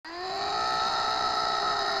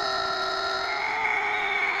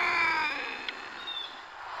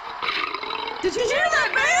Did you hear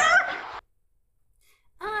that, Bear?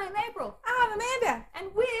 I'm April. I'm Amanda. And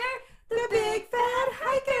we're The Big Fat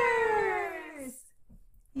Hikers.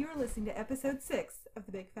 You are listening to episode 6 of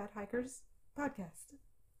the Big Fat Hikers podcast.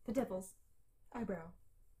 The Devil's Eyebrow.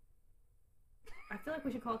 I feel like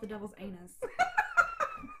we should call it the Devil's Anus.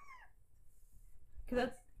 Because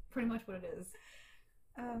that's pretty much what it is.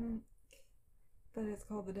 But it's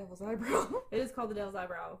called the Devil's Eyebrow. It is called the Devil's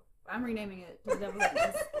Eyebrow. I'm renaming it to the Devil's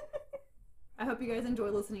Anus. I hope you guys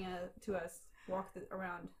enjoy listening to us walk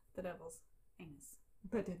around the Devil's Anus.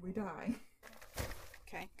 But did we die?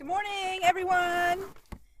 Okay. Good morning, everyone.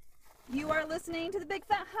 You are listening to the Big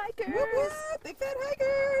Fat Hikers. Whoop, whoop, Big Fat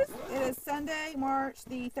Hikers. It is Sunday, March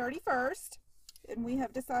the 31st. And we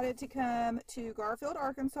have decided to come to Garfield,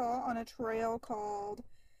 Arkansas on a trail called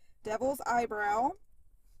Devil's Eyebrow.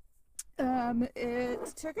 It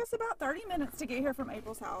took us about 30 minutes to get here from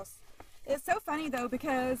April's house. It's so funny though,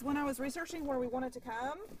 because when I was researching where we wanted to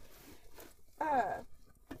come,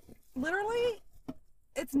 literally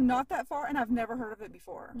it's not that far and I've never heard of it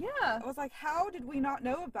before. Yeah. I was like, how did we not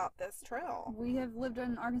know about this trail? We have lived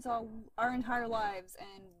in Arkansas our entire lives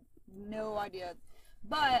and no idea.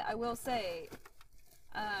 But I will say,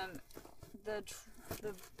 the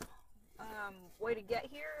way to get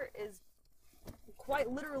here is quite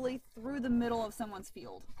literally through the middle of someone's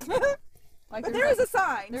field. Like But there is a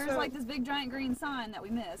sign. There's so- like this big giant green sign that we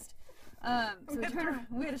missed. So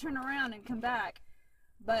we had to turn around and come back.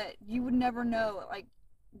 But you would never know, like,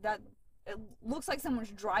 that it looks like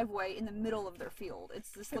someone's driveway in the middle of their field.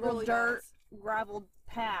 It's this little really dirt, does. graveled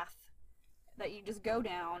path that you just go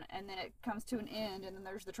down, and then it comes to an end, and then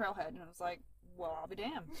there's the trailhead. And it was like, well, I'll be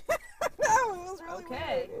damned. No, it was really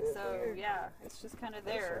Okay, weird. It was so weird. yeah, it's just kind of For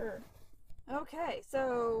there. sure. Okay,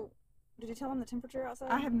 so did you tell them the temperature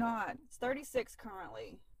outside? I have not. It's 36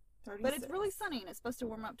 currently, 36. but it's really sunny, and it's supposed to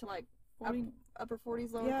warm up to like 40, upper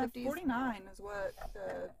 40s, lower yeah, 50s. 49 is what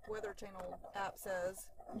the Weather Channel app says.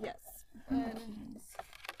 Yes. And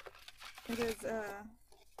it is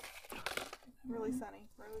really sunny,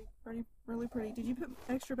 really pretty. Did you put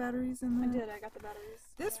extra batteries in I there? did. I got the batteries.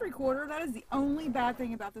 This recorder, that is the only bad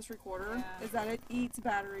thing about this recorder, Yeah. is that it eats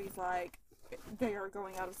batteries like they are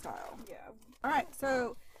going out of style. Yeah. Alright,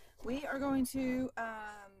 so we are going to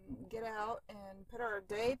get out and put our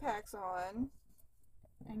day packs on.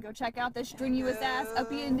 And go check out this strenuous ass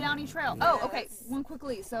uppy and downy trail. Oh, okay. Yes. One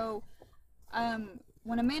quickly. So,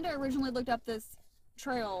 when Amanda originally looked up this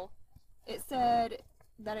trail, it said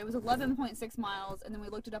that it was 11.6 miles, and then we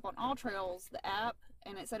looked it up on All Trails, the app,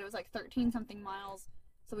 and it said it was like 13 something miles.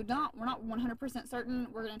 So we're not 100% certain.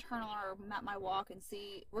 We're gonna turn on our Map My Walk and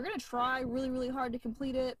see. We're gonna try really hard to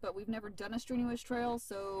complete it, but we've never done a strenuous trail,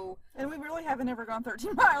 so And we really haven't ever gone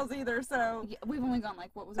 13 miles either, so. yeah, we've only gone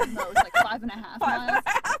like, what was it most, like 5.5 miles.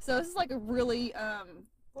 So this is like a really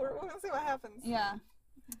We're gonna see what happens. yeah.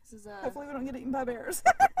 This is Hopefully we don't get eaten by bears.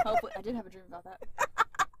 hopefully I did have a dream about that.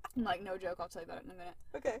 Like, no joke, I'll tell you about it in a minute.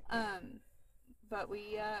 Okay. But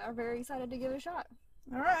we are very excited to give it a shot.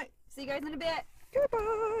 Alright. See you guys in a bit.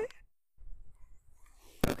 Goodbye.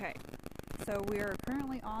 Okay, so we are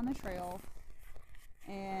currently on the trail,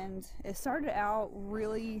 and it started out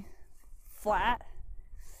really flat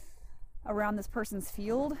around this person's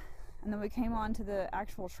field, and then we came onto the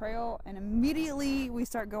actual trail, and immediately we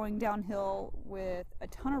start going downhill with a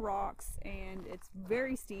ton of rocks, and it's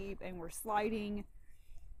very steep, and we're sliding,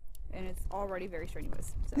 and it's already very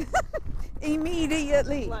strenuous. So,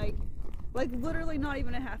 Immediately. like literally not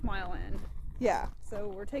even a half mile in. Yeah. So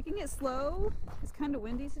we're taking it slow. It's kind of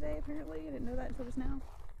windy today, apparently. I didn't know that until just now.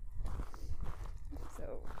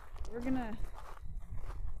 So we're gonna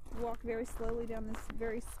walk very slowly down this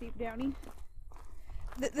very steep downy.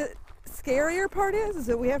 The scarier part is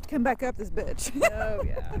that we have to come back up this bitch. Oh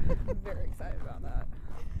yeah, I'm very excited about that.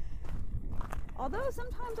 Although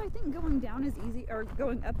sometimes I think going down is easy, or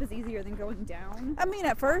going up is easier than going down. I mean,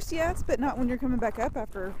 at first, yes, but not when you're coming back up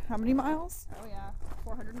after how many miles? Oh yeah,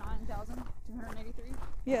 409,283.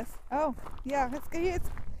 Yes. Oh, yeah. It's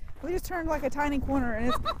we just turned like a tiny corner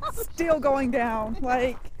and it's still going down.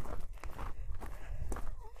 Like,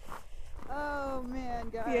 Oh man,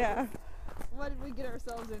 guys. yeah. What did we get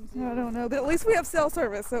ourselves into? I don't know, but at least we have cell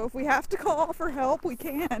service, so if we have to call for help, we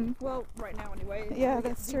can. Well, right now anyway. Yeah, We get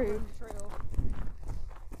that's deeper true. in the trail.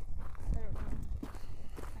 I don't know.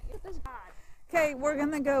 Get this bad. Okay, we're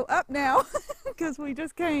gonna go up now because we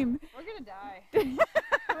just came. We're gonna die.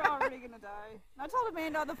 We're already gonna die. I told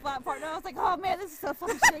Amanda on the flat part, and I was like, oh man, this is so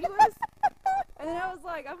fucking strenuous. And then I was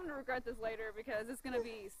like, I'm gonna regret this later because it's gonna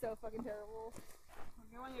be so fucking terrible.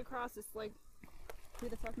 We're going across this, like, who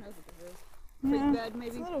the fuck knows what this is? creek Yeah, bed, It's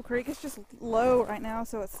maybe. a little creek. It's just low right now,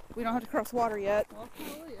 so we don't have to cross water yet. Well,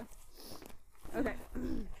 hallelujah. Okay.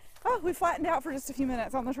 Oh, we flattened out for just a few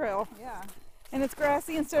minutes on the trail, Yeah. and it's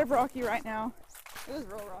grassy instead of rocky right now. It was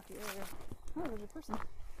real rocky earlier. Oh, there's a person.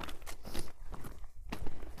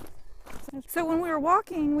 So when we were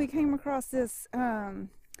walking, we came across this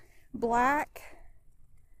black.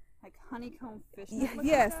 Like honeycomb fish.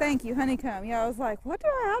 Yes, thank you, honeycomb. Yeah, I was like, how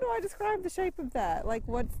do I describe the shape of that? Like,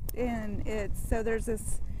 what's in it? So there's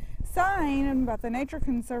this sign about the Nature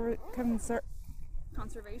Conservation.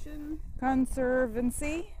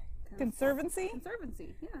 Conservancy. Conservancy.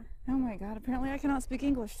 Yeah. Oh my God! Apparently, I cannot speak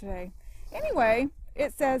English today. Anyway,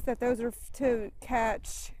 it says that those are to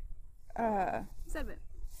catch. Sediment.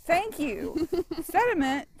 Thank you.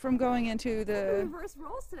 Sediment from going into the. Reverse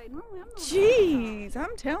rolls today. Normally I'm the one. Jeez,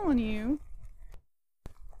 I'm telling you.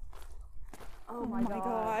 Oh my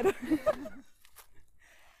god. God.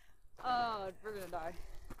 Oh, we're gonna die.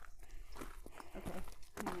 Okay.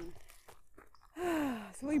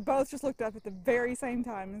 So we both just looked up at the very same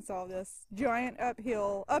time and saw this giant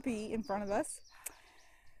uppy in front of us.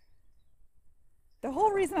 The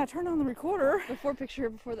whole reason I turned on the recorder Before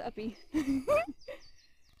the uppy.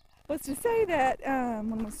 was to say that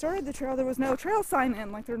when we started the trail, there was no trail sign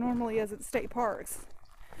in like there normally is at the state parks.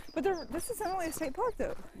 But this isn't only a state park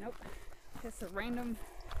though. Nope. Just a random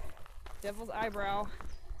devil's eyebrow.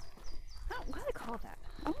 Why do they call it that?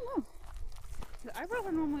 I don't know. The eyebrows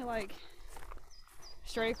are normally like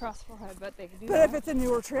straight across the forehead, but they can do But that. if it's a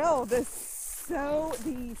newer trail, the style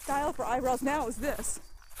for eyebrows now is this.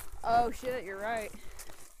 Oh shit, you're right.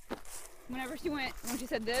 When she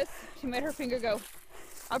said this, she made her finger go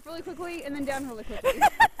up really quickly and then down really quickly.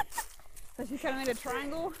 So she kind of made a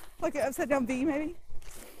triangle. Like an upside down V maybe.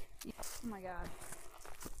 Yeah. Oh my god.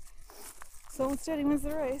 Slow and steady wins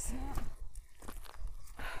the race. Yeah.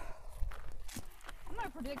 I'm gonna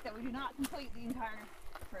predict that we do not complete the entire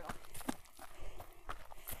trail.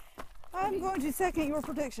 I'm going to second your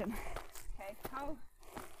prediction. Okay, how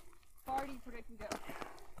far do you predict we go?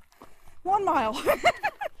 1 mile. Let's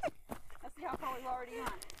see how far we've already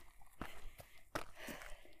gone.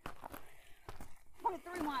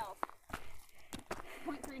 0.3 miles.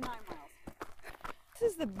 0.39 miles.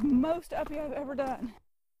 This is the most uppy I've ever done.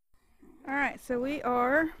 Alright, so we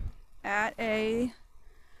are at a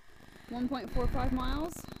 1.45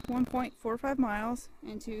 miles 1.45 miles.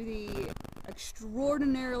 into the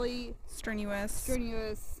extraordinarily Strenuous.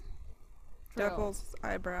 trail. Devil's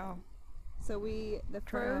eyebrow. So the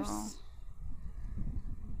Trail.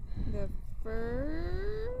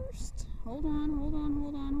 first, hold on.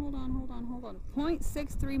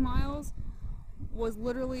 0.63 miles was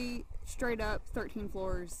literally straight up 13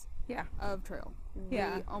 floors Yeah. of trail.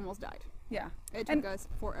 Yeah. We almost died. Yeah. It And took us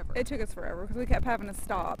forever. It took us forever because we kept having to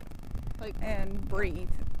stop Like, and breathe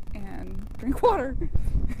and drink water.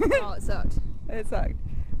 oh, it sucked. It sucked.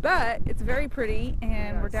 But it's very pretty, and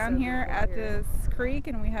Yeah, we're down so here beautiful at here. this creek,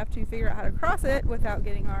 and we have to figure out how to cross it without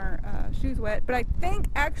getting our shoes wet. But I think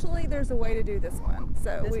actually there's a way to do this one.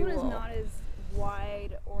 So This we one will. is not as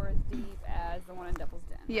wide or as deep as the one in Devil's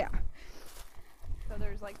Den. Yeah. So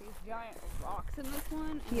there's like these giant rocks in this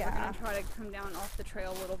one, and Yeah. we're gonna try to come down off the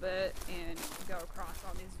trail a little bit and go across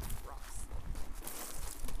all these rocks.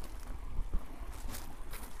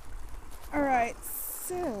 All right.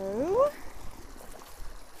 So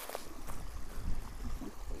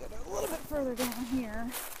we got a little bit further down here.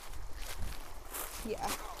 Yeah.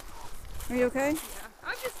 Are you okay? Yeah,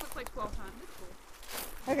 I've just looked like 12 times. It's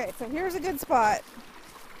cool. Okay, so here's a good spot.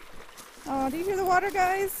 Oh, do you hear the water,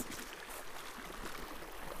 guys?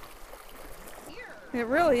 Here, It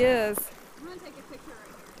really is. I'm gonna take a picture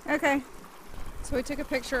right here. Okay. So we took a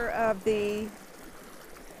picture of the.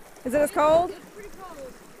 Is it as cold? It's pretty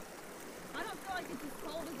cold. I don't feel like it's as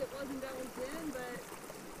cold as it was in Devil's Den, but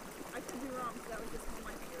I could be wrong because that was just on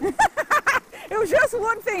my finger. It was just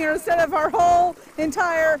one finger instead of our whole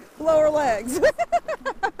entire lower legs.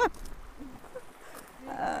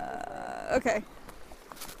 Okay.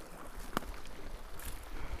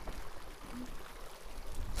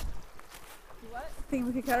 What? Think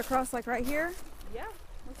we could cut across like right here? Yeah,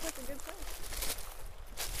 looks like a good place.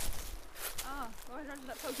 Oh, go ahead and run to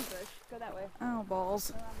that pokey bush. Go that way. Oh,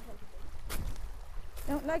 balls. Go around the pokey bush.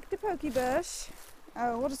 Don't like the pokey bush.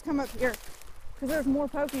 Oh, we'll just come up here because there's more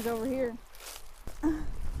pokies over here.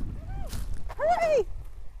 Hooray!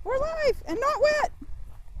 We're live and not wet.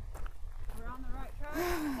 We're on the right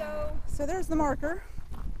track. So there's the marker.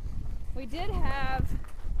 We did have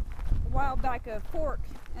a while back a fork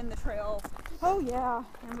in the trail, Oh yeah.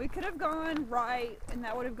 and we could have gone right, and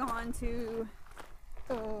that would have gone to,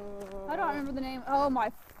 I don't remember the name. Oh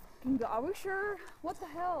my fucking god. Are we sure? What the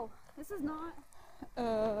hell? This is not.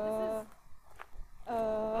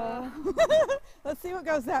 Let's see what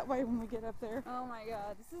goes that way when we get up there. Oh my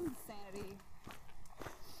god, this is insanity.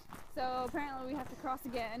 So apparently we have to cross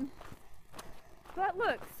again. But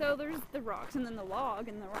look, so there's the rocks and then the log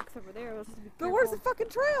and the rocks over there. Let's just be But where's the careful. fucking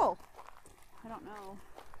trail? I don't know.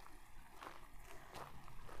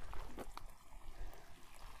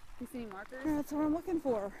 You see any markers? That's what I'm looking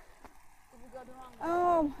for. Did we go the wrong way?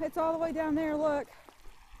 Oh, it's all the way down there, look.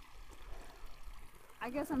 I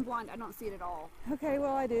guess I'm blind. I don't see it at all. Okay,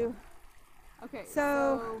 well I do. Okay,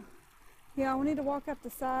 So- Yeah, we need to walk up the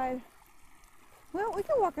side. Well, we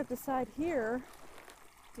can walk up the side here.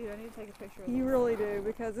 dude, I need to take a picture of You this. really do,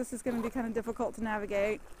 because this is going to be kind of difficult to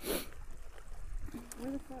navigate.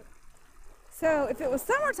 Where the fuck? So, if it was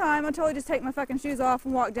summertime, I'd totally just take my fucking shoes off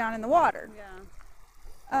and walk down in the water.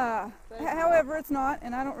 Yeah. But- However, it's not,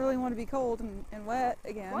 and I don't really want to be cold and wet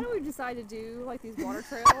again. Why do we decide to do like these water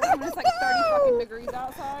trails when it's like 30 fucking degrees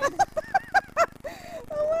outside?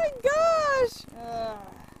 Oh my gosh!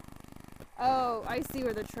 Oh, I see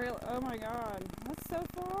where the trail. Oh my god, that's so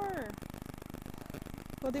far.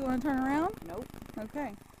 Well, do you want to turn around? Nope.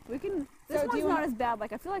 Okay. We can. So This do one's you not want- as bad.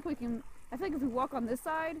 Like I feel like we can. I feel like if we walk on this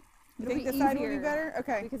side, You it'll think be this side would be easier better?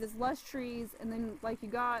 Okay. because it's less trees, and then like you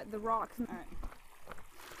got the rocks. All right.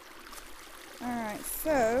 Alright,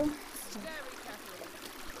 so.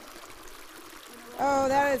 Oh,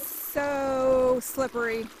 that is so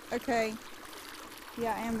slippery. Okay.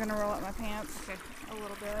 Yeah, I am going to roll up my pants a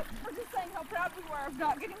little bit. We're just saying how proud we were of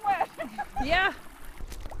not getting wet. Yeah.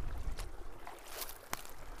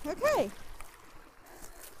 Okay.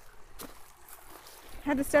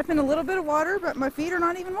 Had to step in a little bit of water, but my feet are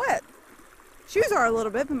not even wet. Shoes are a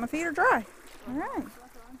little bit, but my feet are dry. Alright.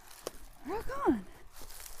 Rock on.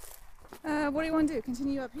 What do you want to do?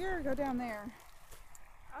 Continue up here or go down there?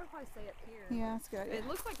 I would probably stay up here. Yeah, that's good. It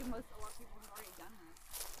looks like a lot of people have already done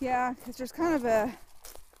this. Yeah, because there's kind of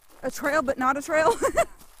a trail, but not a trail.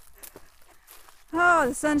 Oh,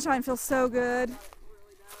 the sunshine feels so good. It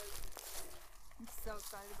really does. I'm so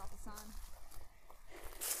excited about the sun.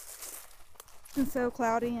 It's been so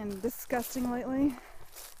cloudy and disgusting lately.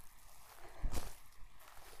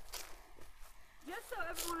 Just so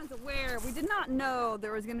everyone is aware, we did not know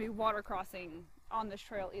there was going to be water crossing on this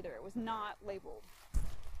trail either. It was not labeled.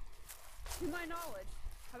 To my knowledge.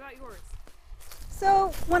 How about yours? So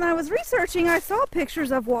when I was researching, I saw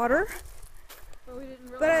pictures of water. But we didn't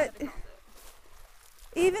realize But that to cross it.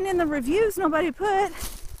 Even in the reviews, nobody put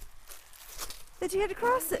that you had to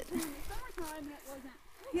cross it. In the summertime, it wasn't.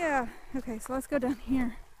 Yeah, okay, so let's go down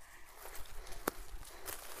here.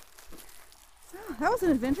 Oh, that was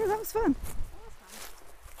an adventure, that was fun. That was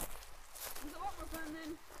fun. It was a lot more fun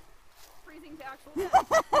than freezing to actual death.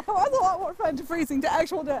 That was a lot more fun to freezing to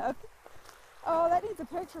actual death. Oh, that needs a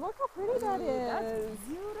picture. Look how pretty that Ooh, is. that's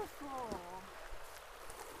beautiful.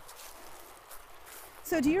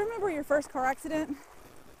 So do you remember your first car accident?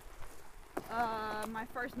 My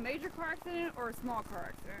first major car accident or a small car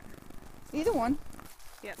accident? Either one.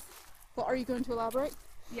 Yes. Well, are you going to elaborate?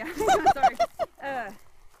 Yeah, sorry.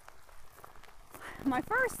 My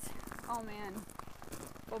first, oh man.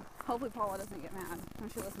 Well, hopefully Paula doesn't get mad when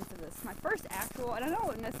she listens to this. My first actual, and I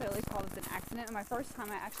don't necessarily call this an accident, my first time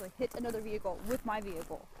I actually hit another vehicle with my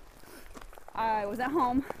vehicle. I was at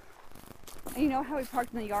home, and you know how we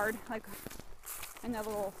parked in the yard, like in that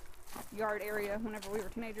little yard area whenever we were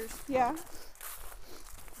teenagers? Yeah.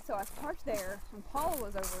 So I parked there, and Paula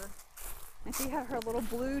was over, and she had her little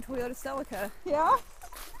blue Toyota Celica Yeah?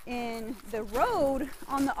 in the road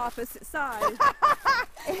on the opposite side,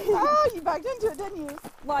 Oh, you backed into it, didn't you?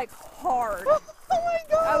 like hard. Oh my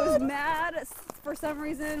god! I was mad for some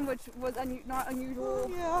reason, which was not unusual,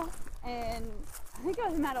 Yeah. and I think I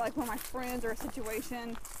was mad at like one of my friends or a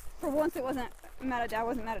situation. For once, it wasn't mad at Dad. I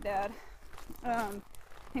wasn't mad at Dad.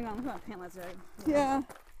 Hang on, look at my pant legs. Yeah.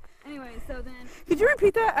 Anyway, so then Could you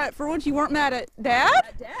repeat that? For once you weren't mad at Dad?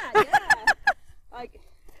 at Dad, yeah, like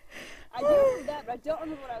I do remember that, but I don't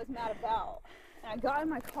remember what I was mad about. And I got in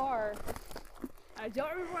my car. I don't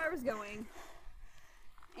remember where I was going,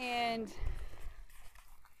 and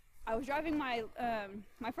I was driving my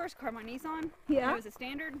my first car, my Nissan. Yeah. And it was a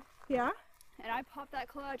standard, Yeah. and I popped that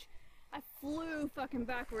clutch. I flew fucking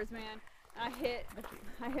backwards, man. And I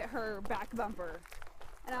hit her back bumper,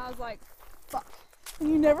 and I was like, "Fuck, And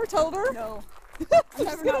you never told her? no." She's I'm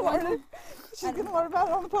never gonna not learn it. She's gonna learn about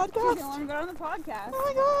it on the She's podcast. gonna learn about it on the podcast. Oh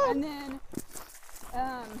my god. And then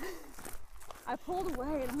I pulled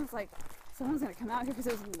away, and I was like, someone's gonna come out here because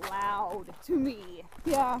it was loud to me.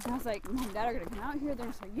 Yeah. And I was like, Mom and Dad are gonna come out here, they're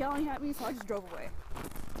gonna start yelling at me, so I just drove away.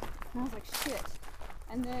 And I was like, shit.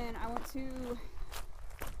 And then I went to,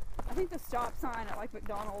 I think, the stop sign at like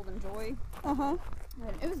McDonald and Joy. Uh-huh.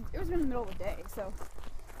 And it was in the middle of the day, so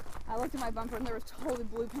I looked at my bumper and there was totally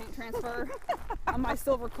blue paint transfer on my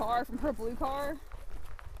silver car from her blue car.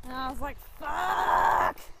 And I was like,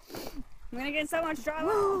 fuck! I'm gonna get in so much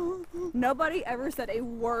trouble. Nobody ever said a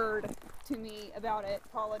word to me about it.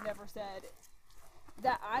 Paula never said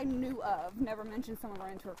that I knew of. Never mentioned someone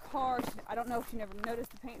ran into her car. I don't know if she never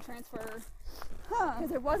noticed the paint transfer. Because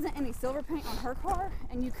there wasn't any silver paint on her car,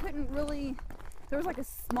 and you couldn't really, there was like a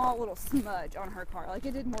small little smudge on her car. Like,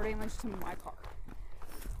 it did more damage to my car.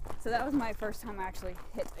 So that was my first time I actually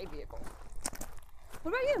hit a vehicle.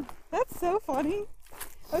 What about you? That's so funny.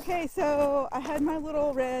 Okay, so I had my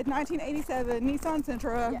little red 1987 Nissan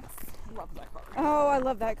Sentra. Yes, love that car. Oh, I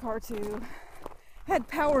love that car too. Had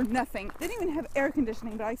power nothing. Didn't even have air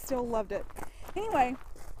conditioning, but I still loved it. Anyway,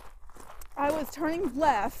 I was turning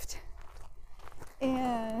left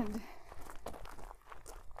and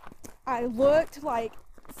I looked like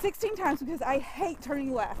 16 times because I hate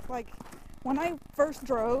turning left. Like, when I first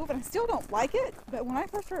drove, and I still don't like it, but when I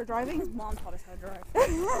first started driving, Mom taught us how to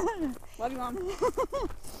drive. Love you, Mom.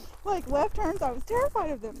 like left turns, I was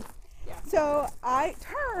terrified of them. Yeah. So I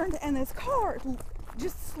turned and this car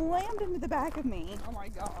just slammed into the back of me. Oh my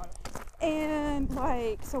god. And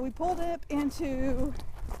like, so we pulled up into,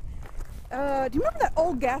 do you remember that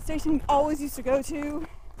old gas station we always used to go to?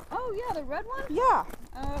 Oh yeah, the red one? Yeah.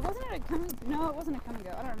 Wasn't it a come? No, it wasn't a come and go.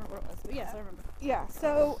 I don't remember what it was, but yes, I remember. Yeah,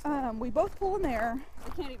 so we both pull in there.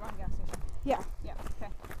 The Candy Barn gas station. Yeah. Yeah.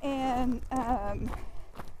 Okay. And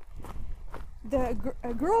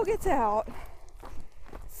a girl gets out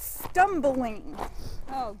stumbling.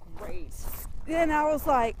 Oh great. And I was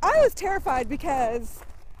like, I was terrified because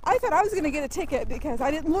I thought I was going to get a ticket because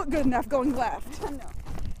I didn't look good enough going left. No.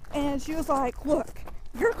 And she was like, look,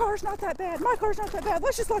 your car's not that bad, my car's not that bad,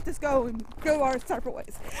 let's just let this go and go our separate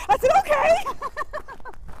ways. I said, okay.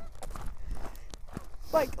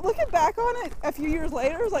 Like, looking back on it a few years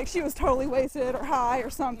later, it was like she was totally wasted or high or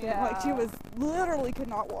something. Yeah. Like, she was literally could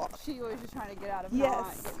not walk. She was just trying to get out of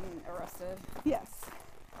Yes. not getting arrested. Yes.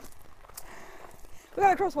 We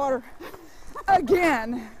gotta cross water.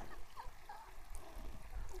 Again.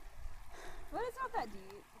 But it's not that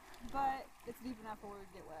deep. But it's deep enough where we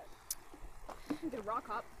would get wet. We could rock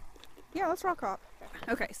hop. Yeah, let's rock hop.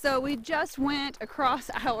 Okay, so we just went across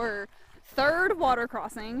our third water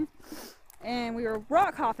crossing. And we were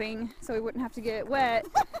rock hopping so we wouldn't have to get wet.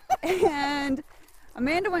 And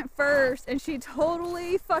Amanda went first and she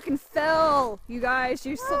totally fucking fell, you guys.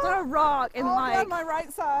 She slipped on a rock and All like down my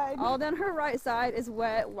right side. all down her right side is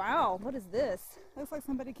wet. Wow, what is this? Looks like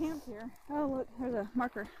somebody camped here. Oh look, there's a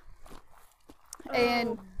marker.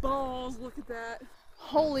 And balls, look at that.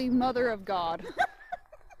 holy mother of God.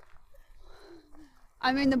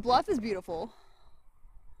 I mean, the bluff is beautiful.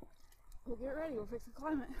 We'll get ready, we'll fix the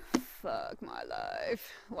climate. Fuck my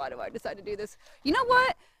life. Why do I decide to do this? You know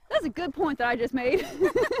what? That's a good point that I just made.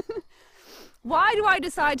 Why do I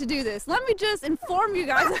decide to do this? Let me just inform you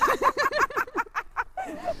guys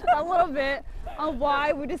a little bit on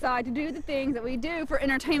why we decide to do the things that we do for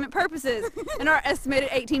entertainment purposes and our estimated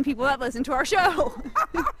 18 people that listen to our show.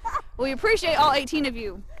 We appreciate all 18 of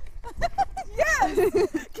you. Yes!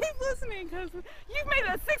 Keep listening because you've made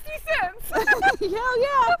us 60 cents! Hell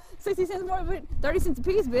yeah! 60 cents more, but 30 cents a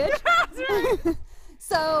piece, bitch. That's right!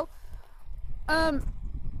 So, I'm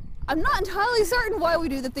not entirely certain why we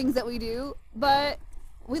do the things that we do, but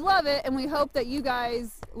we love it and we hope that you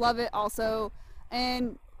guys love it also.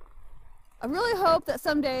 And I really hope that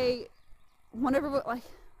someday, whenever, like,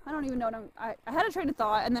 I don't even know what I had a train of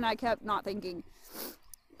thought and then I kept not thinking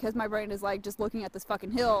because my brain is like just looking at this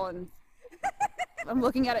fucking hill and I'm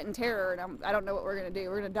looking at it in terror and I don't know what we're gonna do.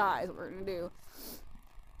 We're gonna die is what we're gonna do.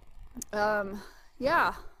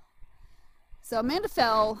 Yeah. So Amanda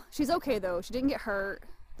fell. She's okay though. She didn't get hurt.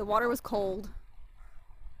 The water was cold,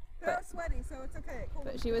 They're sweaty, so it's okay. Cool.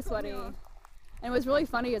 but she was Cool me sweaty. off. And it was really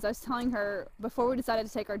funny as I was telling her before we decided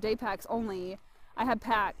to take our day packs only, I had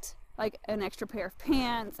packed like an extra pair of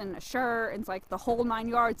pants and a shirt and it's like the whole 9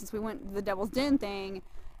 yards since we went to the Devil's Den thing,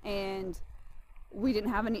 and we didn't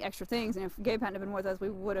have any extra things. And if Gabe hadn't been with us, we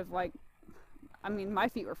would have like, I mean, my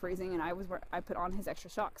feet were freezing and I put on his extra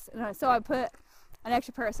socks. And so I put an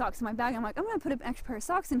extra pair of socks in my bag. I'm like, I'm gonna put an extra pair of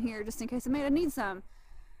socks in here just in case Amanda needs some.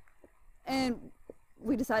 And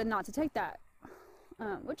we decided not to take that,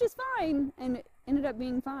 which is fine, and it ended up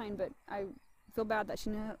being fine. But I feel bad that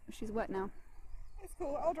she's wet now. It's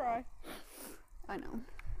cool, I'll dry. I know,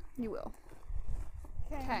 you will.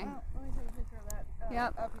 Okay. Okay. Well, let me take a picture of that.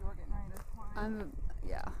 Yep. Up you were getting ready to climb.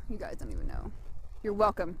 Yeah, you guys don't even know. You're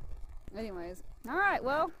welcome. Anyways, all right.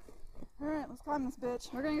 Well, All right, let's climb this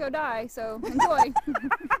bitch. we're gonna go die. So enjoy.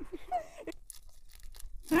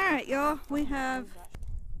 All right, y'all. We have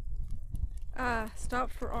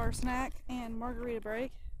stopped for our snack and margarita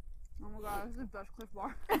break. Oh my god, this is the best Cliff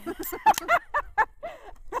Bar.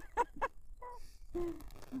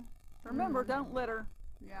 Remember, don't litter.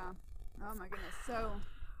 Yeah. Oh my goodness. So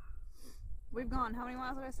we've gone. How many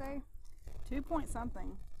miles did I say? 2 point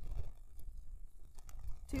something.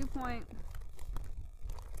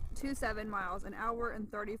 2.27 miles, an hour and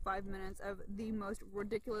 35 minutes of the most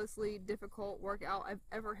ridiculously difficult workout I've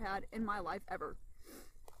ever had in my life ever.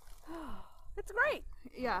 It's great.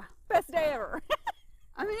 Yeah. Best day ever.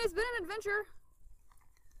 I mean, it's been an adventure.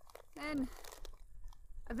 And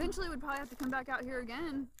eventually we'd probably have to come back out here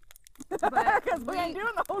again. But Because we ain't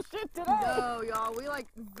doing the whole shit today. No, y'all, we like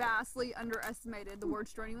vastly underestimated the word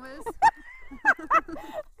Stony Wiz.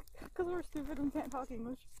 Because we're stupid and can't talk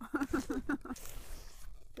English. Just I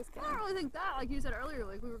kidding. don't really think that, like you said earlier,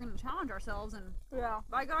 like we were gonna challenge ourselves, and Yeah.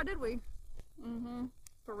 by God did we. Mm-hmm.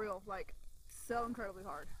 For real, like so incredibly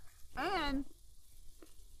hard. And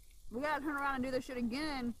we gotta turn around and do this shit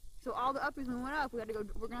again. So all the uppies we went up, we're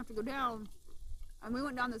gonna have to go down. And we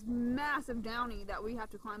went down this massive downy that we have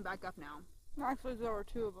to climb back up now. Actually, there were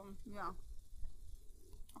 2 of them. Yeah.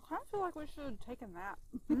 I kind of feel like we should have taken that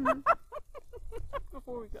Mhm.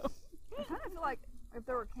 before we go. I kind of feel like if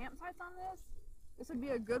there were campsites on this would be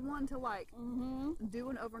a good one to like Mm-hmm.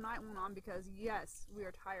 do an overnight one on, because yes, we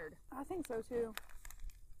are tired. I think so too.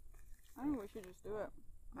 I think we should just do it.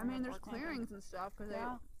 I mean, there's clearings and stuff, because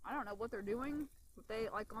Yeah. I don't know what they're doing, but they,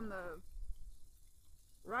 like on the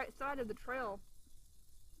right side of the trail,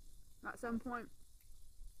 at some point,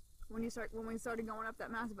 when we started going up that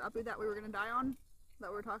massive uppie that we were going to die on, that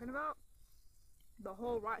we were talking about, the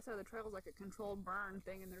whole right side of the trail is like a controlled burn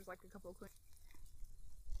thing, and there's like a couple of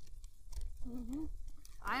Mm-hmm.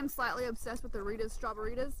 I am slightly obsessed with the Rita's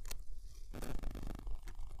Strawberritas. I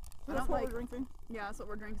That's don't what like, we're drinking. yeah, that's what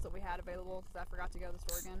we're drinking, that we had available, because I forgot to go to the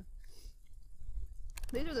store again.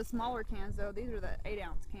 These are the smaller cans though, these are the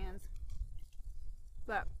 8-ounce cans.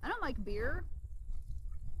 But I don't like beer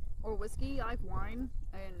or whiskey, I like wine,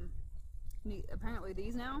 and apparently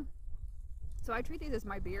these now. So I treat these as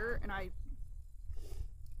my beer, and I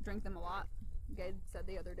drink them a lot. Gabe said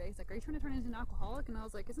the other day, he's like, are you trying to turn into an alcoholic? And I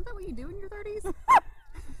was like, isn't that what you do in your 30s?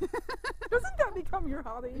 Doesn't that become your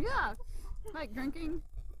hobby? Yeah, like drinking.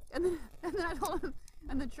 And then I told him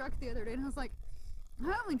in the truck the other day, and I was like,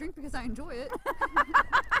 I only drink because I enjoy it.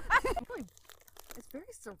 It's very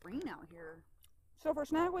serene out here. So for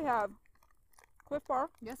snack we have Cliff Bar.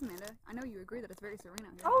 Yes, Amanda, I know you agree that it's very serene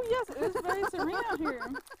out here. Oh yes, it is very serene out here.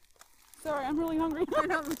 Sorry, I'm really hungry. I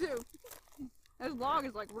know, me too. This log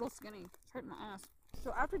is like real skinny. It's hurting my ass.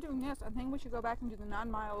 So after doing this, I think we should go back and do the 9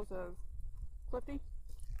 miles of Clifty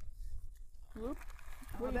Loop.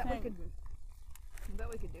 What I do you bet think? I bet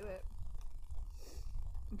we could do it.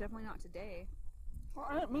 Definitely not today. Well,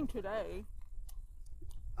 I didn't mean today.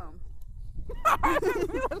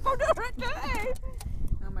 Let's go do it today.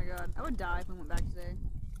 Oh my god. I would die if we went back today.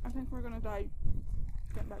 I think we're gonna die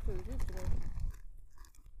getting back to the Jeep today.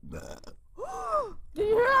 Did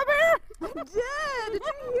you hear that, Bear? I did! Did you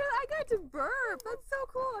hear that? I got to burp. That's so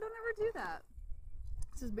cool. I don't ever do that.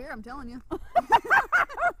 This is beer, I'm telling you.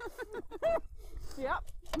 Yep.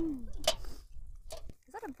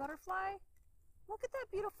 Is that a butterfly? Look at that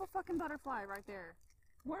beautiful fucking butterfly right there.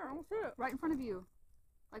 Where? I don't see it. Right in front of you.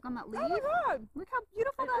 Like on that leaf. Oh my god. Look how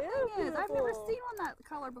beautiful It that is thing is. I've never beautiful. seen one that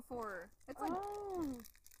color before. It's like, Oh.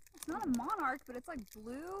 it's not a monarch, but it's like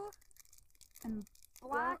blue and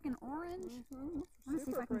black and orange. Mm-hmm. Let me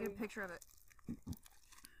see if I can get a picture of it.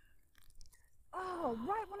 Oh,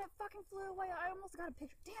 right when it fucking flew away, I almost got a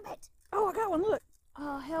picture. Damn it! Oh, I got one. Look.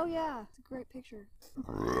 Oh, hell yeah. It's a great picture.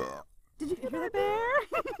 Did you hear Hear that, that,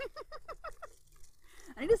 Bear?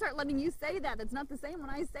 I need to start letting you say that. That's not the same when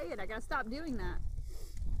I say it. I gotta stop doing that.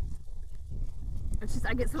 It's just,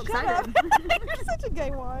 I get so Shut excited. up. You're such a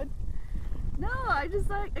gay wad. No, I just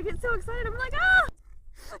like, I get so excited. I'm like, ah!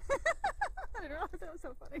 I didn't realize that was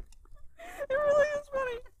so funny. It really is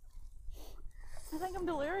funny. I think I'm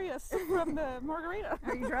delirious from the margarita.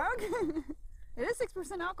 Are you drunk? It is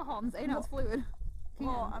 6% alcohol in this 8-ounce fluid.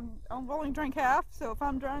 Well, I've only drank half, so if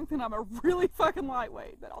I'm drunk, then I'm a really fucking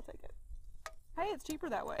lightweight, but I'll take it. Hey, it's cheaper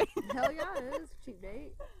that way. Hell yeah, it is. Cheap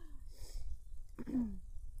date.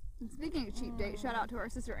 Speaking of cheap date, shout out to our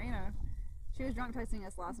sister Anna. She was drunk texting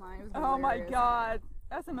us last night. It was Oh my hilarious. god.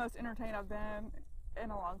 That's the most entertained I've been in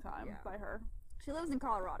a long time Yeah. by her. She lives in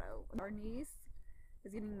Colorado. Our niece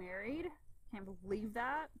is getting married. Can't believe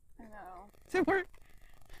that. I know. So we're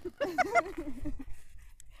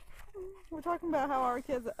We're talking about how our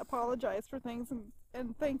kids apologize for things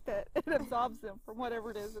and think that it absolves them from whatever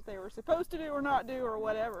it is that they were supposed to do or not do or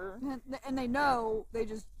whatever. And they know, they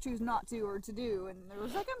just choose not to or to do, and they're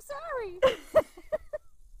just like, I'm sorry.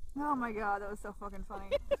 Oh my god, that was so fucking funny.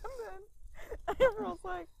 And then everyone's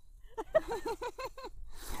like...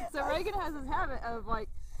 So Reagan has this habit of like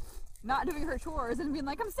not doing her chores and being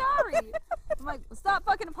like, I'm sorry. I'm like, stop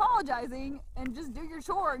fucking apologizing and just do your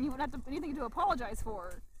chore, and you wouldn't have anything to apologize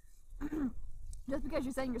for. Just because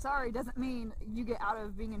you're saying you're sorry doesn't mean you get out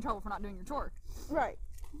of being in trouble for not doing your chore. Right.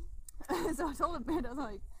 So I told Amanda, I was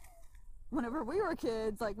like, whenever we were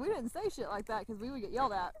kids, like, we didn't say shit like that because we would get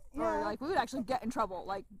yelled at. Yeah. Or like we would actually get in trouble,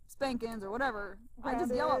 like spankings or whatever. I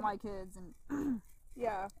just yell at my kids and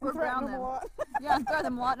Yeah. or threaten ground them them. a lot. Yeah, and threaten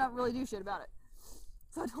them a lot, not really do shit about it.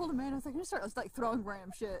 So I told Amanda, I was like, I'm gonna start like throwing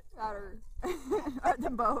random shit at her, at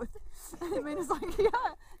them both. And Amanda's like,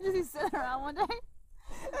 yeah, just be sitting around one day.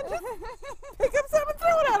 And just pick up something and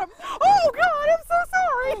throw it at him. Oh God, I'm so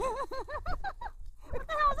sorry. What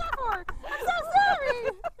the hell is that for? I'm so sorry.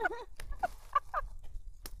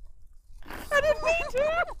 I didn't mean to.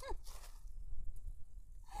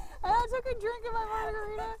 And I took a drink of my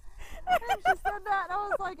margarita. And she said that, and I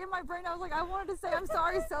was like, in my brain, I was like, I wanted to say I'm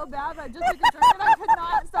sorry so bad, but I just took a drink and I could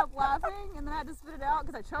not stop laughing, and then I had to spit it out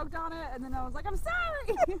because I choked on it, and then I was like, I'm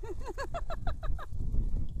sorry!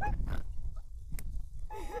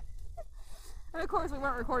 And of course, we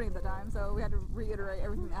weren't recording at the time, so we had to reiterate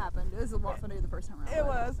everything that happened. It was a lot funnier the first time around. It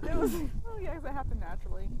was. Well, yeah, 'cause it happened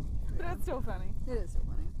naturally. But it's still funny. It is so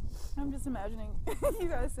funny. I'm just imagining you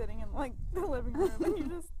guys sitting in like the living room and you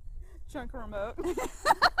just chunk a remote.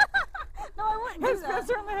 No, I wouldn't do Hit that.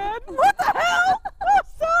 Spencer in the head. What the hell? I'm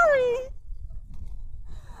sorry.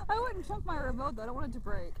 I wouldn't chunk my remote though, I don't want it to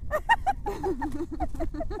break.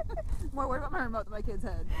 More worried about my remote than my kid's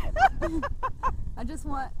head.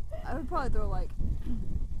 I would probably throw like,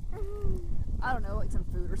 I don't know, like some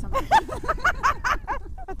food or something.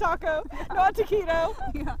 A taco, not a taquito.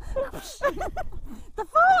 Yeah. The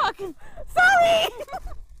fuck? Sorry.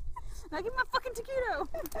 Now give me my fucking taquito.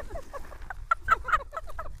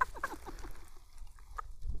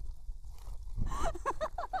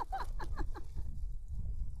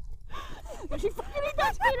 Did she fucking eat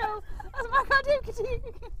that taquito? That's my goddamn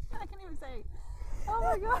taquito. I can't even say. Oh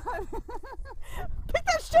my god. Pick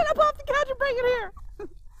that shit up off the couch and bring it here.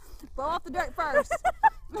 Blow off the dirt first.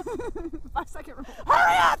 5-second rule.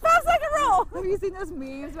 Hurry up, 5-second rule. Have you seen those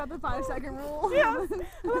memes about the 5-second rule? Yeah.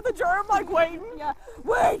 With the germ like waiting. Yeah.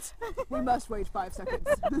 Wait! We must wait 5 seconds.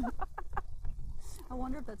 I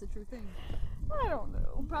wonder if that's a true thing. I don't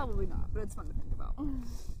know. Probably not, but it's fun to think about.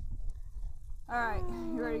 Alright,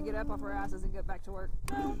 you ready to get up off our asses and get back to work?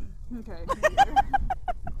 Okay.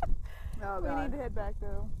 Oh, We God. need to head back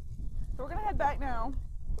though. So we're gonna head back now.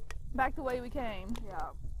 Back the way we came.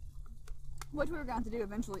 Yeah. Which we were going to do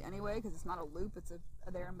eventually anyway, because it's not a loop, it's a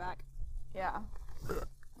there and back. Yeah.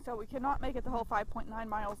 So we cannot make it the whole 5.9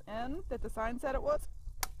 miles in that the sign said it was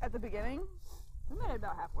at the beginning. We made it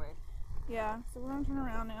about halfway. Yeah, so we're gonna turn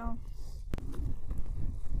around now.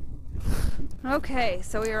 Okay,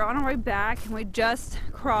 so we are on our way back, and we just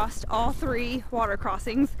crossed all 3 water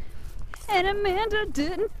crossings, and Amanda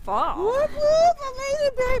didn't fall. Whoop whoop, I made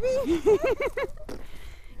it, baby!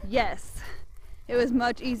 Yes, it was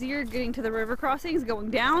much easier getting to the river crossings going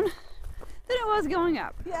down than it was going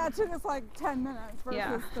up. Yeah, it took us like 10 minutes versus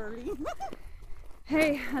Yeah. 30.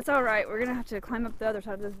 Hey, that's alright, we're gonna have to climb up the other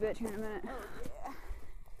side of this bitch here in a minute. Oh yeah.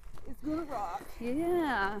 It's gonna rock.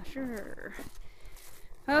 Yeah, sure.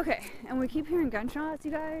 Okay, and we keep hearing gunshots,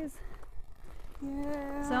 you guys.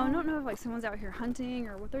 Yeah. So I don't know if like someone's out here hunting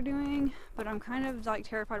or what they're doing, but I'm kind of like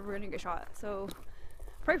terrified we're gonna get shot. So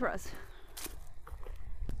pray for us.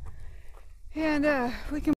 And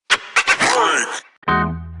we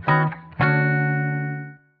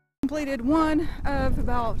completed one of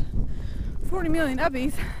about 40 million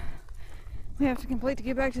uppies we have to complete to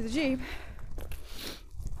get back to the Jeep.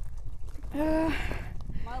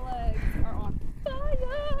 My legs are on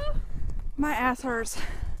fire. My ass hurts.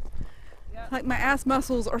 Yep. Like my ass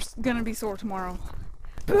muscles are gonna be sore tomorrow.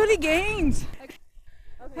 Booty gains!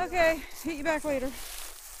 Okay, hit you back later.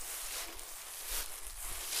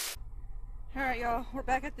 Alright y'all, we're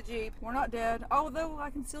back at the Jeep. We're not dead, although I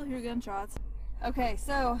can still hear gunshots. Okay,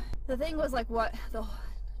 so the thing was like what the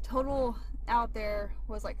total out there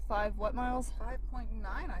was like 5 what miles? 5.9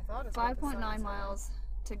 I thought. 5.9 miles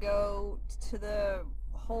to go to the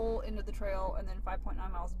whole end of the trail, and then 5.9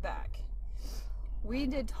 miles back. We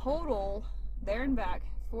did total there and back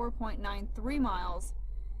 4.93 miles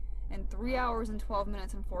in 3 hours and 12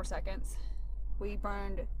 minutes and 4 seconds. We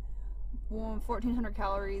burned 1,400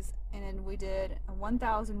 calories, and then we did a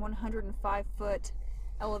 1,105 foot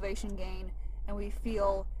elevation gain, and we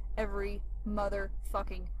feel every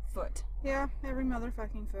motherfucking foot. Yeah, every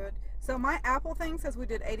motherfucking foot. So my Apple thing says we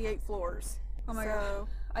did 88 floors. Oh my god.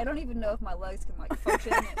 I don't even know if my legs can like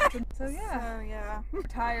function. So yeah. We're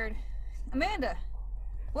tired. Amanda,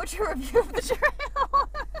 what's your review of the trail?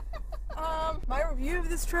 My review of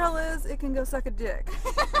this trail is it can go suck a dick.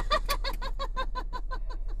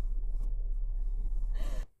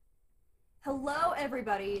 Hello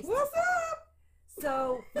everybody. What's up?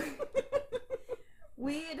 So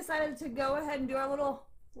we decided to go ahead and do our little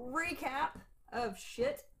recap of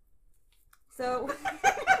shit. So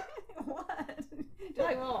what? Do you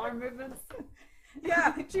like little arm movements?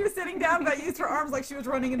 Yeah, she was sitting down but used her arms like she was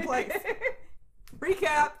running in place.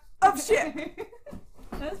 Recap of shit.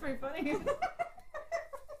 That's pretty funny.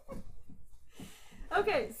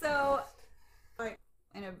 Okay, so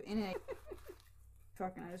in a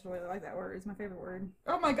fucking, I just really like that word. It's my favorite word.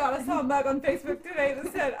 Oh my god, I saw a mug on Facebook today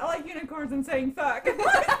that said, I like unicorns and saying fuck.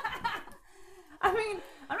 I mean,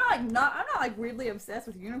 I'm not like weirdly obsessed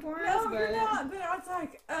with unicorns. No, but you're not, but I was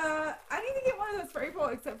like, I need to get one of those for April,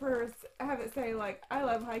 except for have it say, like, I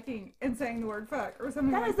love hiking and saying the word fuck or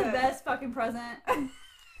something that like is the best fucking present.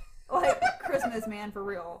 Like Christmas, man, for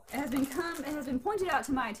real. It has been pointed out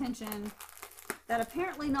to my attention that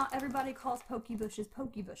apparently not everybody calls pokey bushes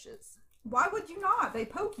pokey bushes. Why would you not? They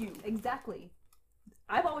poke you. Exactly.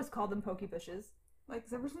 I've always called them pokey bushes. Like,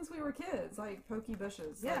 ever since we were kids, like, pokey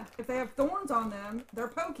bushes. Yeah. Like, if they have thorns on them, they're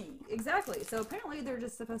pokey. Exactly. So apparently they're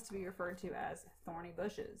just supposed to be referred to as thorny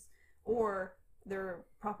bushes. Or their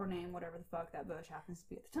proper name, whatever the fuck that bush happens to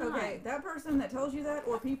be at the time. Okay, that person that tells you that,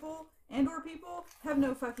 or people, have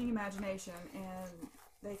no fucking imagination, and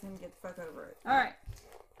they can get the fuck over it. Alright.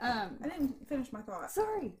 I didn't finish my thought.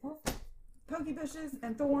 Sorry. Pokey bushes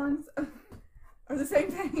and thorns are the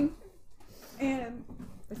same thing. And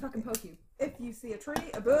They fucking poke you. if you see a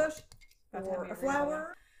tree, a bush, That's or how we a agree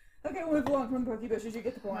flower. Okay, we'll move along from the pokey bushes, you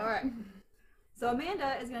get the point. Alright. So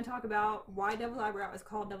Amanda is going to talk about why Devil's Eyebrow is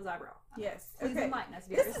called Devil's Eyebrow. Yes. Please Okay. enlighten us,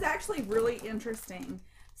 This viewers. is actually really interesting.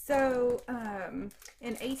 So,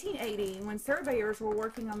 in 1880, when surveyors were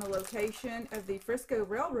working on the location of the Frisco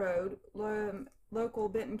Railroad, local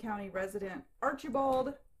Benton County resident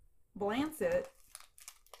Archibald Blancett,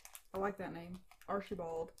 I like that name,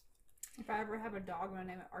 Archibald. If I ever have a dog, I'm going to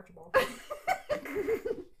name it Archibald.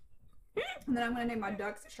 And then I'm going to name my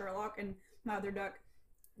ducks Sherlock and my other duck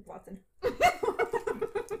Watson.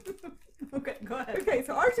 Okay, go ahead. Okay,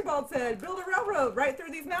 so Archibald said, build a railroad right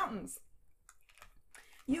through these mountains.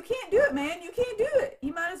 You can't do it, man. You can't do it.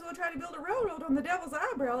 You might as well try to build a railroad on the Devil's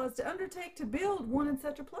Eyebrow as to undertake to build one in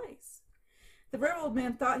such a place. The railroad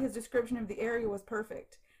man thought his description of the area was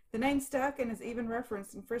perfect. The name stuck and is even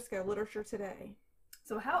referenced in Frisco literature today.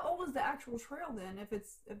 So how old is the actual trail then if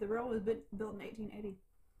the railroad was built in 1880?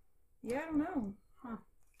 Yeah, I don't know. Huh.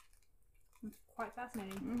 It's quite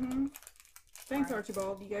fascinating. Mm-hmm. Thanks, Alright.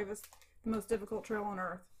 Archibald. You gave us the most difficult trail on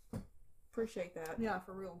earth. Appreciate that. Yeah,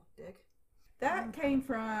 for real, dick. That came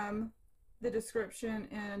from the description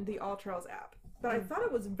in the All Trails app. But I thought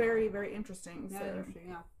it was very, very interesting. Yeah, So. interesting,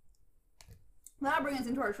 yeah. That'll bring us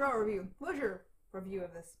into our trail review. What's your review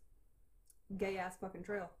of this gay ass fucking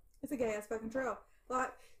trail? It's a gay ass fucking trail.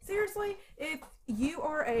 Like, seriously, if you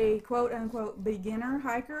are a quote unquote beginner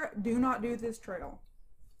hiker, do not do this trail.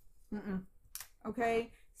 Mm-mm.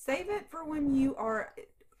 Okay? Save it for when you are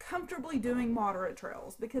comfortably doing moderate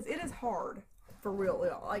trails because it is hard. For real,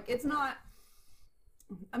 yeah. Like, it's not...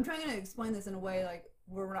 I'm trying to explain this in a way, like,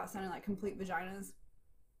 where we're not sounding like complete vaginas.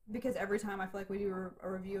 Because every time I feel like we do a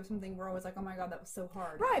review of something, we're always like, oh my god, that was so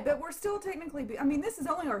hard. Right, but we're still technically... I mean, this is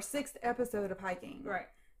only our 6th episode of hiking. Right.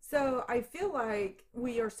 So I feel like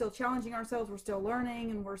we are still challenging ourselves, we're still learning,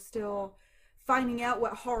 and we're still finding out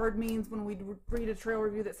what hard means when we read a trail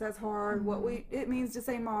review that says hard, what it means to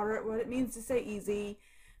say moderate, what it means to say easy.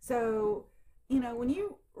 So, you know, when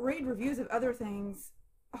you read reviews of other things,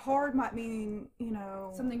 hard might mean, you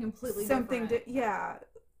know, Something completely something different. yeah.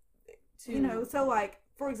 To, You know, so like,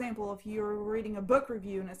 for example, if you're reading a book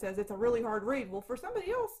review and it says it's a really hard read, well, for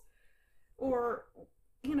somebody else, or,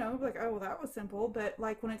 you know, like, oh, well, that was simple. But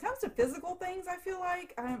like when it comes to physical things, I feel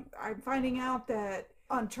like I'm finding out that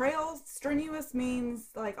on trails, strenuous means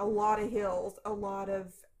like a lot of hills, a lot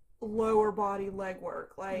of lower body leg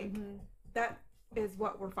work. Like that is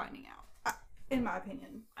what we're finding out, in my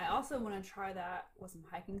opinion. I also want to try that with some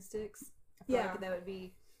hiking sticks. I feel like that would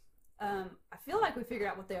be... I feel like we figured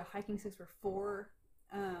out what the hiking sticks were for,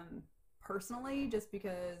 personally, just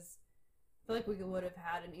because I feel like we would have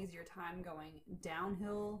had an easier time going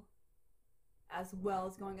downhill as well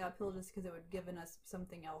as going uphill, just because it would given us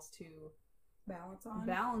something else to balance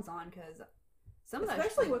on. Because some of that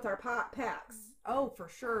Especially with our packs. Oh, for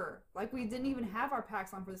sure. Like, we didn't even have our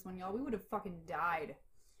packs on for this one, y'all. We would have fucking died.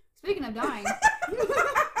 Speaking of dying,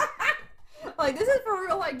 like, this is for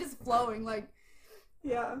real, like, just flowing, like.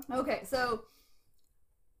 Yeah. Okay, so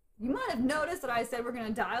you might have noticed that I said we're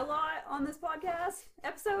gonna die a lot on this podcast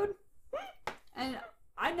episode, and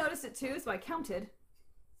I noticed it too, so I counted,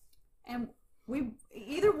 and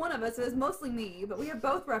either one of us, it was mostly me, but we have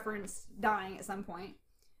both referenced dying at some point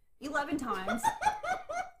 11 times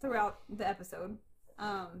throughout the episode.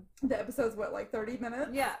 The episode's what, like 30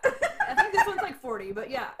 minutes? Yeah, I think this one's like 40, but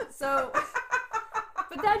yeah, so,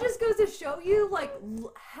 but that just goes to show you, like,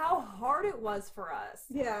 how hard it was for us.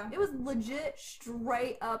 Yeah. It was legit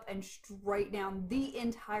straight up and straight down the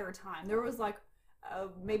entire time. There was, like,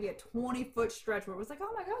 maybe a 20-foot stretch where it was like,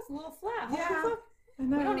 oh my god, it's a little flat. Holy Yeah. fuck. We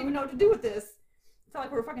don't even know what to do with this. It's not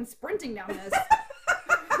like we're fucking sprinting down this.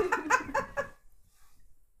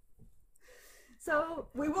 So,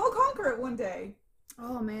 we will conquer it one day.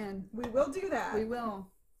 oh man. We will do that. We will.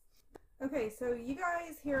 Okay, so you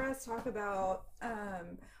guys hear us talk about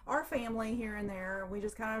our family here and there. We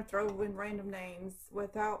just kind of throw in random names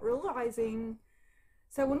without realizing.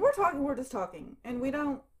 So when we're talking, we're just talking, and we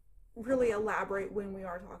don't really elaborate when we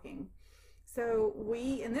are talking. So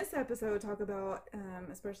we, in this episode, talk about,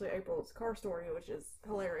 especially April's car story, which is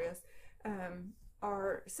hilarious.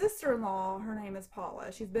 Our sister-in-law, her name is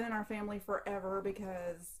Paula. She's been in our family forever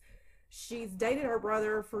because she's dated our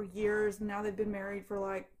brother for years. And now they've been married for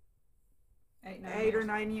like 8 or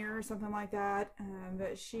 9 years, something like that.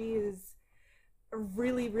 But she is a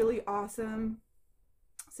really, really awesome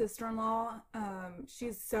sister-in-law.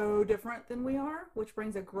 She's so different than we are, which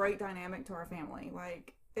brings a great dynamic to our family.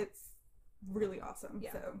 Like, it's really awesome.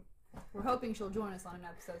 Yeah. So We're hoping she'll join us on an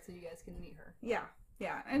episode so you guys can meet her. yeah,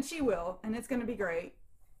 and she will, and it's going to be great.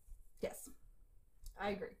 Yes. I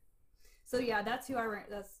agree. So yeah, that's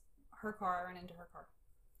her car. I ran into her car.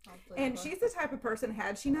 And she's the type of person,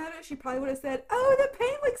 had she noticed, she probably would have said, oh, the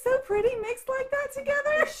paint looks so pretty mixed like that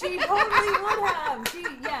together. She totally would have.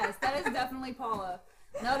 Yes, that is definitely Paula.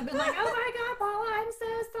 And I would have been like, oh my god, Paula, I'm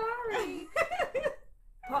so sorry.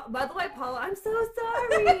 By the way, Paula, I'm so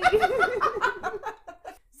sorry.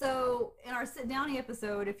 So, in our Sit Downy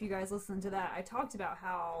episode, if you guys listened to that, I talked about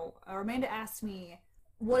how Amanda asked me,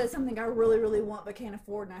 what is something I really, really want but can't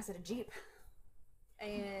afford? And I said, a Jeep.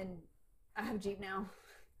 And I have a Jeep now.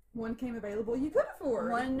 One came available you could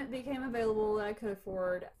afford. One became available that I could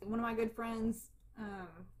afford. One of my good friends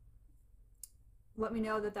let me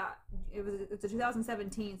know that it's a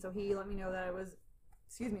 2017, so he let me know that it was,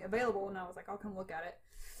 available, and I was like, I'll come look at it.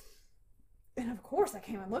 And of course I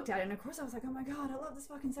came and looked at it, and of course I was like, oh my god, I love this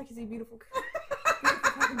fucking sexy, beautiful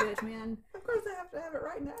fucking bitch, man. Of course I have to have it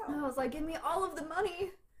right now. And I was like, give me all of the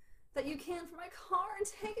money that you can for my car and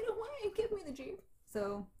take it away and give me the Jeep.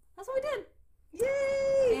 So that's what we did.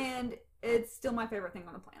 Yay! And it's still my favorite thing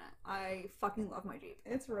on the planet. I fucking love my Jeep.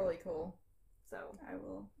 It's really cool. So I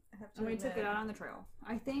will have to and we admit. took it out on the trail.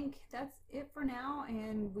 I think that's it for now,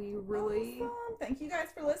 and we really, awesome. Thank you guys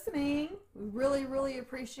for listening. we really, really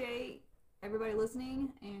appreciate everybody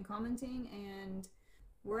listening and commenting, and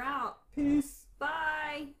we're out. Peace.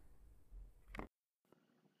 Bye!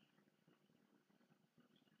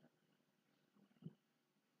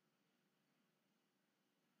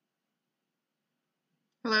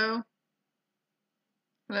 Hello?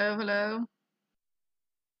 Hello, hello?